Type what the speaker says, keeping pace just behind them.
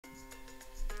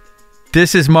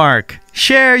This is Mark.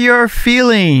 Share your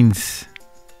feelings.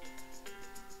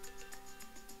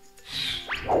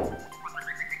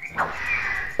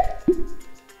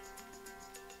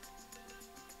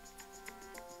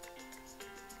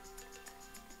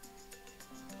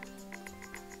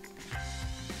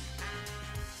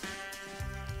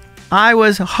 I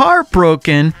was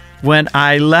heartbroken when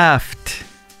I left.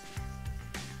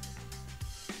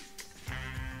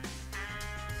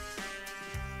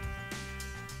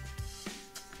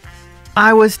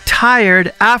 I was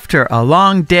tired after a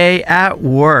long day at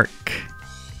work.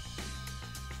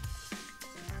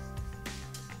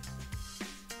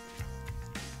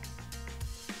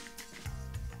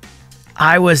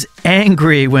 I was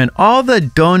angry when all the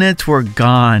donuts were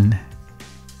gone.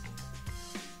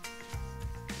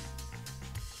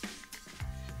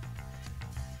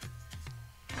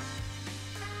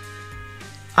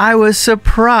 I was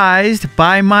surprised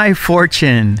by my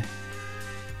fortune.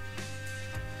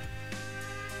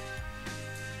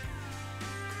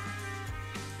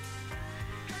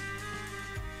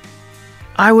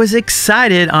 I was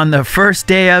excited on the first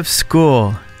day of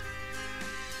school.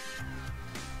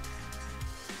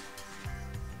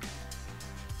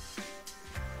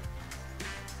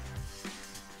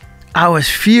 I was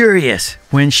furious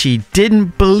when she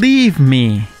didn't believe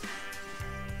me.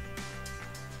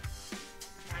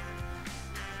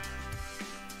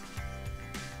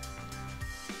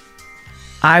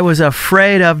 I was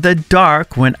afraid of the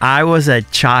dark when I was a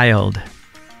child.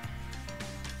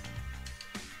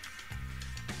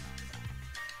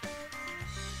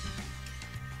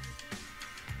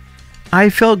 I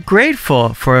felt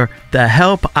grateful for the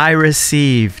help I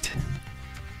received.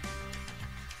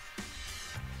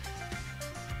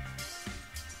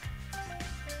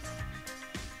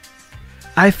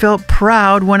 I felt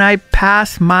proud when I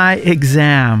passed my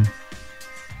exam.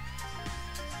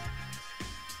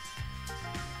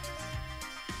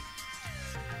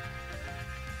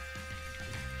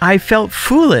 I felt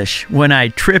foolish when I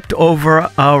tripped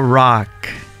over a rock.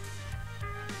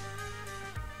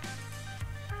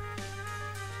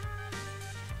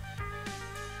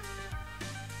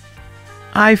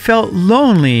 I felt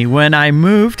lonely when I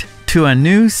moved to a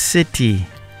new city.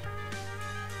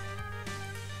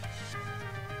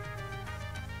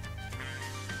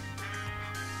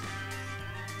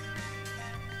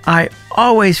 I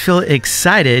always feel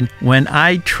excited when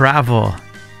I travel.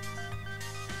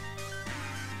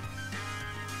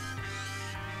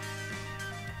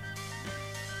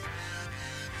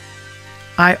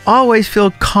 I always feel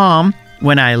calm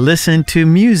when I listen to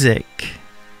music.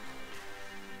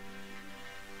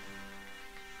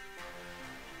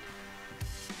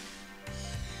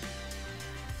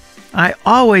 I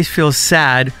always feel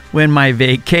sad when my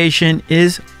vacation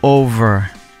is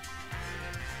over.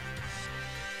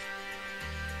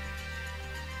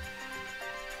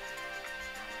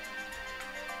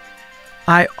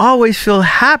 I always feel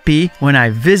happy when I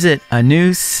visit a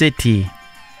new city.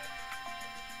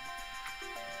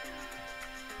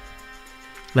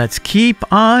 Let's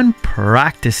keep on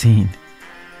practicing.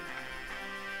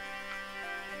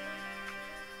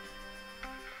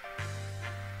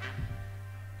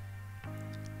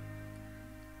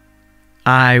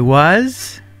 I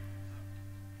was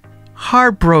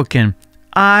heartbroken.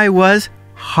 I was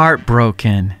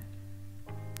heartbroken.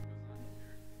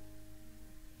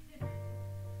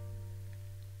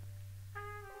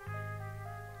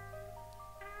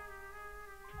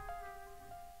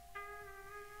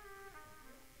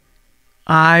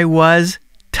 I was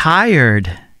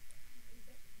tired.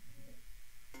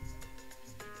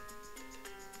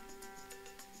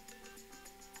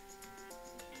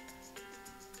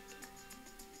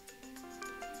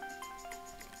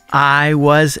 I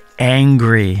was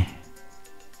angry.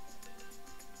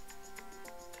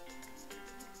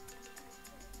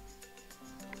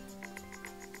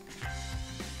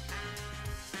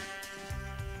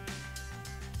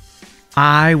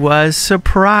 I was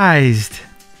surprised.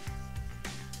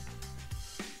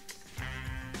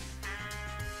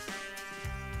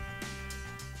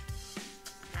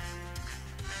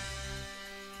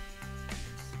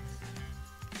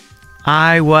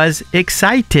 I was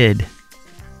excited.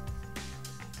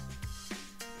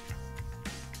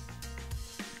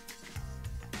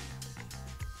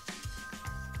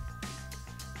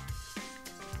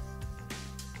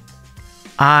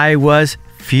 I was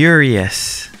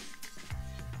furious.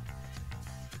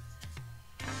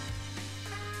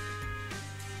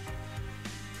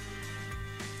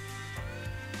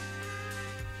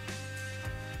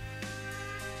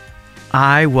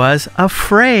 I was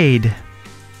afraid.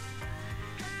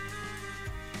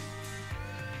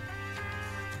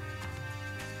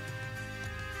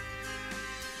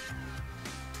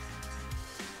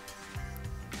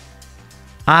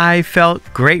 I felt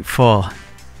grateful.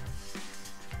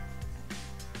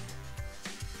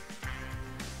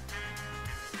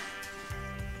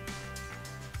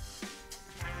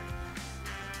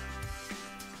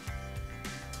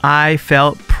 I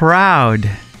felt proud.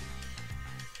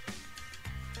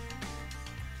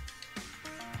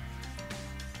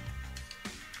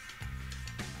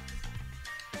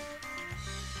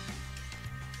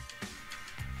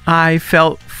 I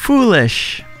felt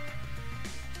foolish.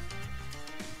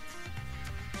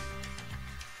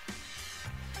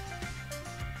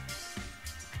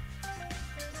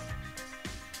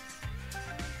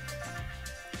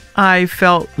 I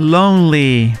felt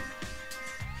lonely.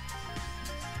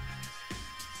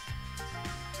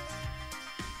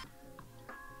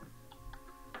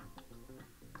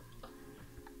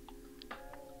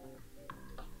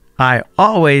 I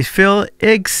always feel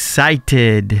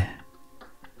excited.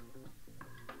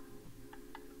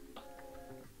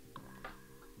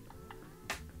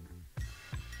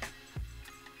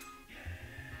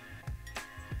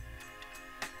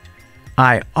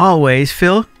 I always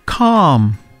feel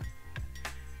calm.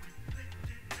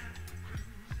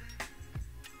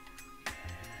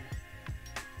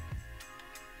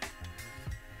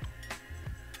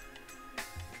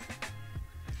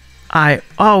 I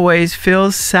always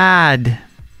feel sad.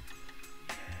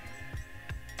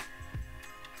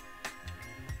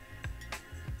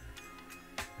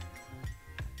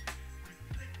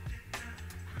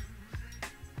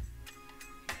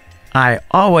 I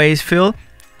always feel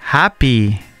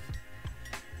happy.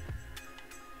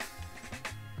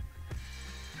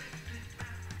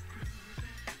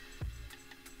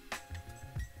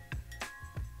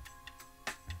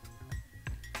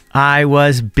 I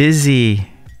was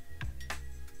busy.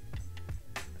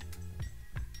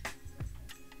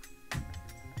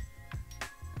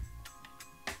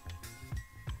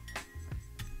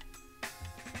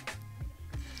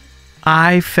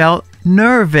 I felt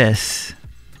nervous.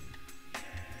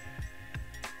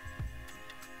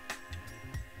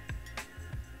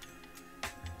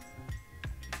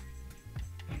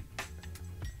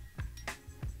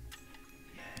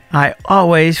 I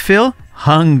always feel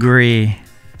hungry.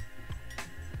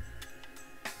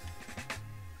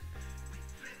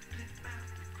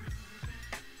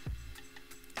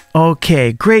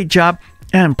 Okay, great job.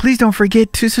 And please don't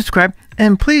forget to subscribe.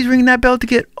 And please ring that bell to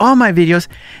get all my videos.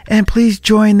 And please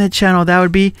join the channel. That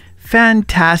would be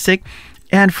fantastic.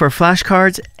 And for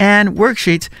flashcards and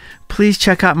worksheets, please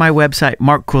check out my website,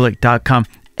 markkulek.com.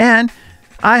 And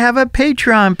I have a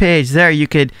Patreon page. There you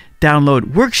could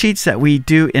download worksheets that we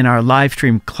do in our live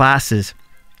stream classes.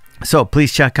 So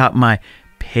please check out my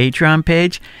Patreon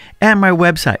page and my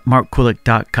website,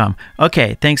 markkulek.com.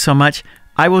 Okay, thanks so much.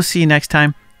 I will see you next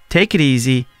time. Take it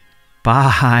easy.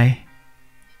 Bye.